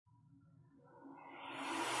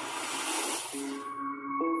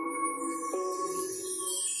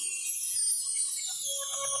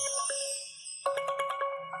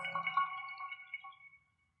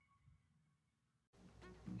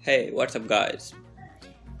Hey, what's up guys?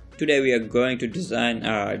 Today we are going to design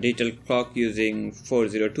a digital clock using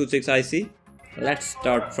 4026 IC. Let's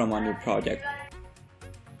start from a new project.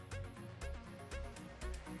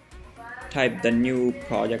 Type the new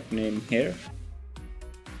project name here.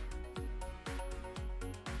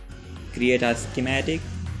 Create a schematic,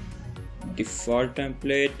 default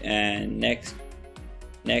template, and next,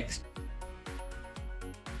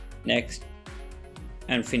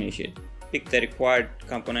 and finish it. Pick the required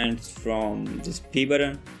components from this P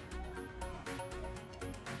button.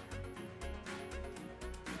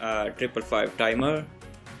 555 timer,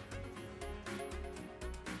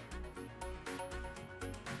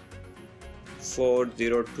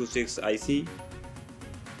 (4026 IC),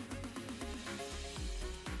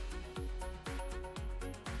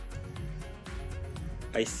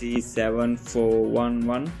 IC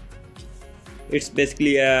 7411. It's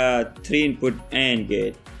basically a 3-input AND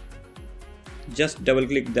gate. Just double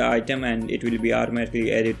click the item and it will be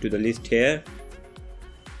automatically added to the list here.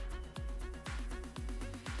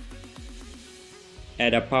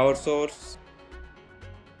 Add a power source.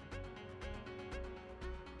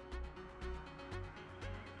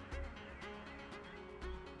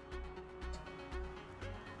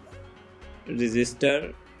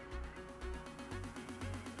 Resistor.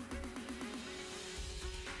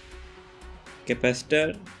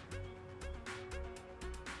 Capacitor.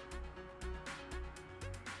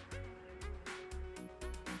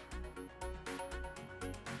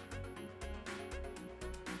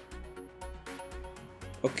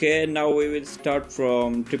 Okay, now we will start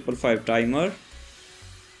from 555 timer.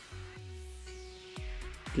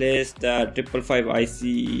 Place the 555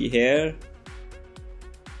 IC here.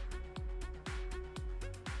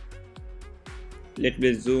 Let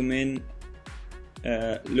me zoom in.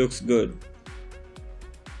 Looks good.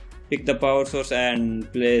 Pick the power source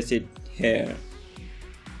and place it here.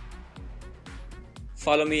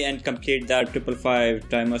 Follow me and complete the 555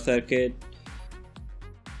 timer circuit.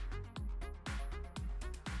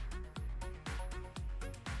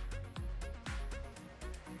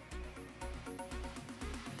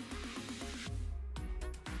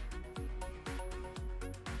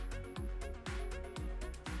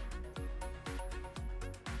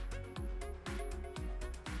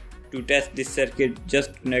 To test this circuit,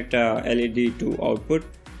 just connect a LED to output.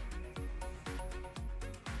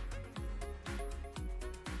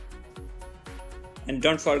 And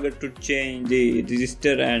don't forget to change the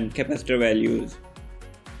resistor and capacitor values.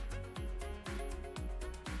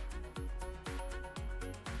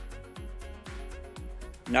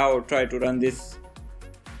 Now try to run this.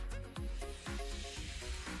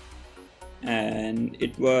 And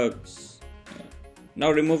it works. Now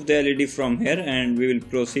remove the LED from here and we will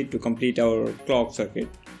proceed to complete our clock circuit.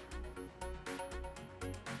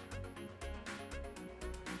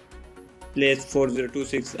 Place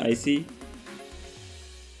 4026 IC.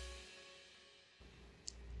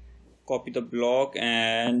 Copy the block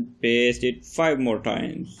and paste it 5 more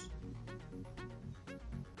times.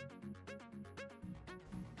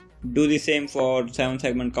 Do the same for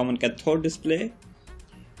 7-segment common cathode display.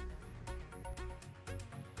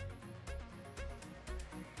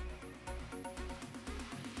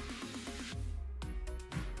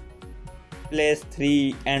 Place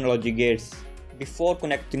 3 AND logic gates. Before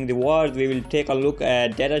connecting the wires, we will take a look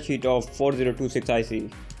at datasheet of 4026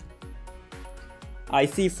 IC.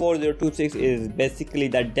 IC 4026 is basically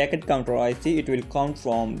the decade counter IC. It will count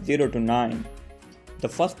from 0 to 9. The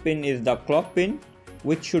first pin is the clock pin,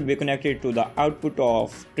 which should be connected to the output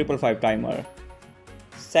of 555 timer.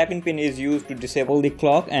 Second pin is used to disable the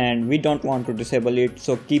clock and we don't want to disable it,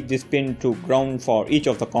 so keep this pin to ground for each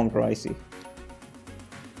of the counter IC.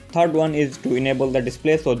 Third one is to enable the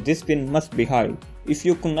display, so this pin must be high. If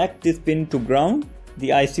you connect this pin to ground,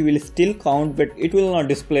 the IC will still count but it will not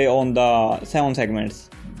display on the 7 segments.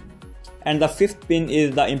 And the fifth pin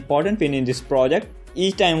is the important pin in this project.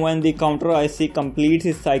 Each time when the counter IC completes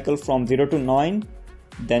its cycle from 0 to 9,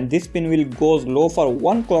 then this pin will go low for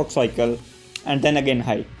 1 clock cycle and then again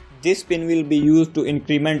high. This pin will be used to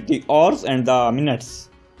increment the hours and the minutes.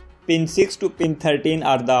 Pin 6 to pin 13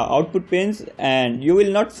 are the output pins and you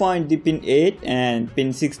will not find the pin 8 and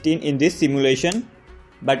pin 16 in this simulation.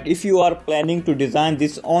 But if you are planning to design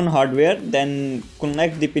this on hardware, then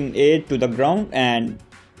connect the pin 8 to the ground and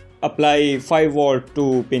apply 5 volt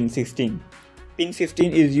to pin 16. Pin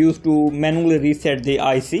 15 is used to manually reset the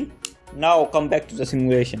IC. Now come back to the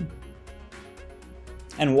simulation.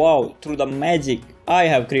 And wow, through the magic, I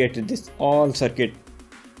have created this all circuit.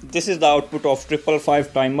 This is the output of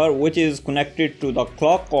 555 timer, which is connected to the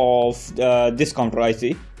clock of this counter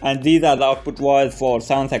IC, and these are the output wires for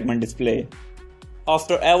 7-segment display.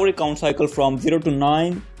 After every count cycle from 0 to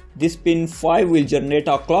 9, this pin 5 will generate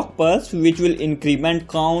a clock pulse which will increment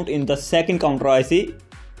count in the second counter IC,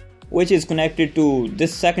 which is connected to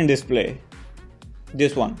this second display,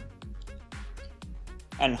 this one.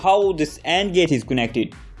 And how this AND gate is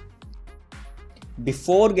connected.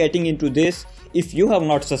 Before getting into this, if you have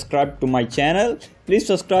not subscribed to my channel, please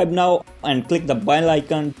subscribe now and click the bell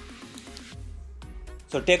icon.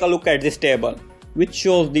 So take a look at this table, which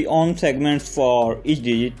shows the on segments for each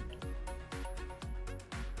digit.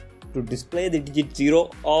 To display the digit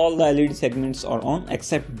 0, all the LED segments are on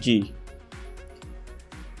except G.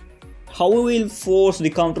 How we will force the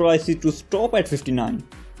counter IC to stop at 59?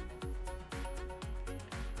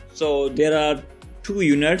 So there are two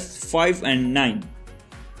units, 5 and 9.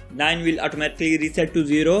 9 will automatically reset to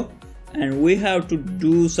 0, and we have to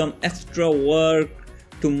do some extra work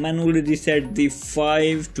to manually reset the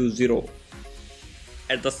 5 to 0.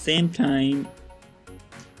 At the same time,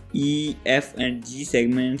 E, F and G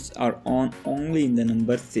segments are on only in the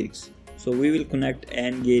number 6. So we will connect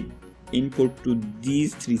AND gate input to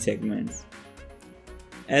these three segments.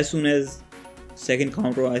 As soon as second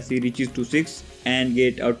counter IC reaches to 6, AND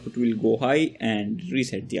gate output will go high and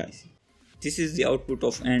reset the IC. This is the output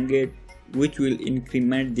of AND gate, which will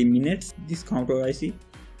increment the minutes this counter IC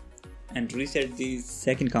and reset the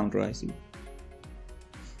second counter IC.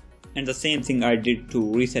 And the same thing I did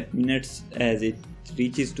to reset minutes as it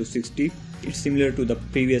reaches to 60. It's similar to the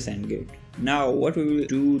previous AND gate. Now what we will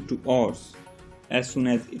do to ORs. As soon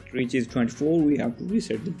as it reaches 24, we have to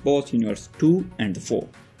reset the both units 2 and 4.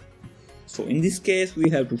 So in this case, we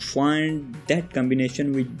have to find that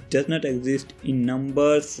combination which does not exist in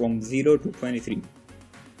numbers from 0 to 23.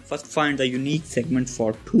 First find the unique segment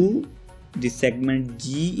for 2. The segment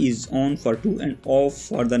G is on for 2 and off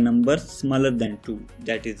for the number smaller than 2,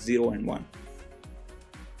 that is 0 and 1.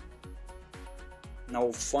 Now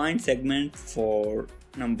find segment for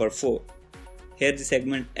number 4. Here the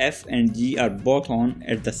segment F and G are both on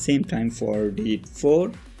at the same time for digit 4.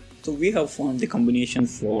 So we have found the combination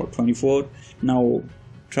for 24. Now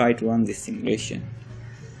try to run this simulation.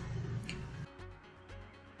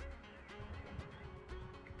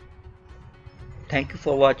 Thank you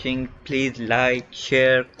for watching. Please like,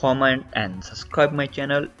 share, comment and subscribe my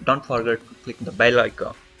channel. Don't forget to click the bell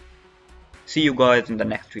icon. See you guys in the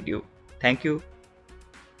next video. Thank you.